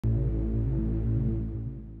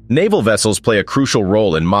Naval vessels play a crucial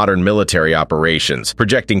role in modern military operations,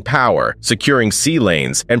 projecting power, securing sea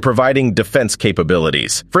lanes, and providing defense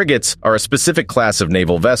capabilities. Frigates are a specific class of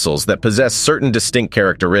naval vessels that possess certain distinct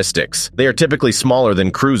characteristics. They are typically smaller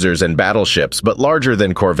than cruisers and battleships, but larger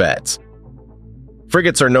than corvettes.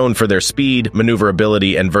 Frigates are known for their speed,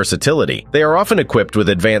 maneuverability, and versatility. They are often equipped with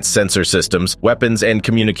advanced sensor systems, weapons, and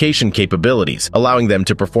communication capabilities, allowing them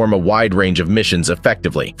to perform a wide range of missions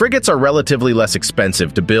effectively. Frigates are relatively less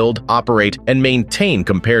expensive to build, operate, and maintain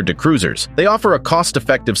compared to cruisers. They offer a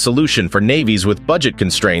cost-effective solution for navies with budget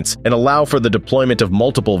constraints and allow for the deployment of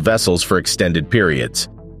multiple vessels for extended periods.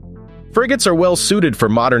 Frigates are well suited for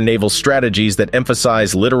modern naval strategies that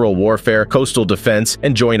emphasize littoral warfare, coastal defense,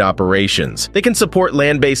 and joint operations. They can support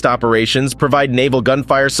land-based operations, provide naval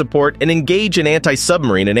gunfire support, and engage in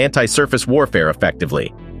anti-submarine and anti-surface warfare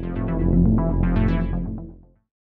effectively.